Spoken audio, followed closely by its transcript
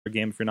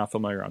game, if you're not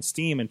familiar, on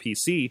Steam and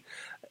PC.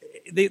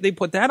 They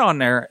put that on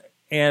there,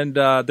 and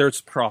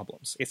there's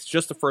problems. It's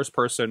just a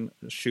first-person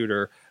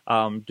shooter.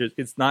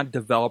 It's not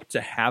developed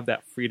to have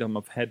that freedom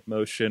of head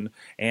motion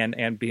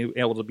and be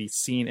able to be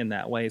seen in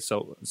that way.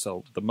 So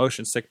the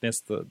motion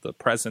sickness, the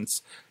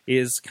presence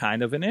is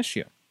kind of an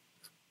issue.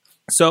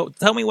 So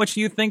tell me what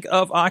you think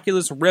of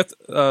Oculus Rift,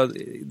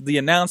 the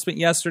announcement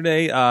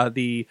yesterday,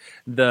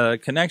 the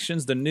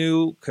connections, the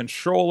new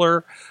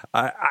controller.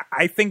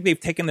 I think they've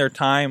taken their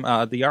time.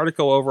 The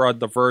article over on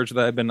The Verge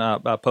that I've been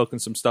poking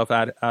some stuff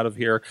out of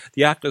here,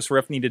 the Oculus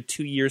Rift needed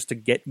 2 years to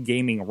get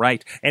gaming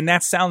right. And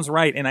that sounds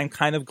right, and I'm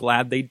kind of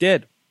glad they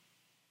did.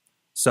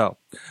 So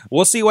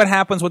we'll see what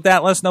happens with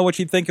that. Let us know what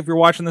you think if you're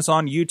watching this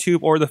on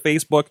YouTube or the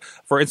Facebook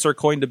for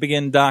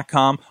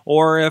InsertCoinToBegin.com.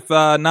 Or if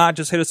not,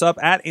 just hit us up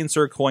at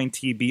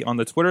InsertCoinTB on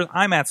the Twitter.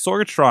 I'm at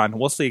Sorgatron.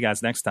 We'll see you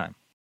guys next time.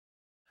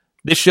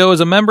 This show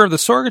is a member of the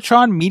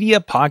Sorgatron Media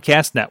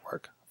Podcast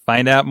Network.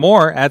 Find out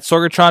more at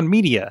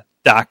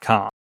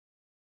SorgatronMedia.com.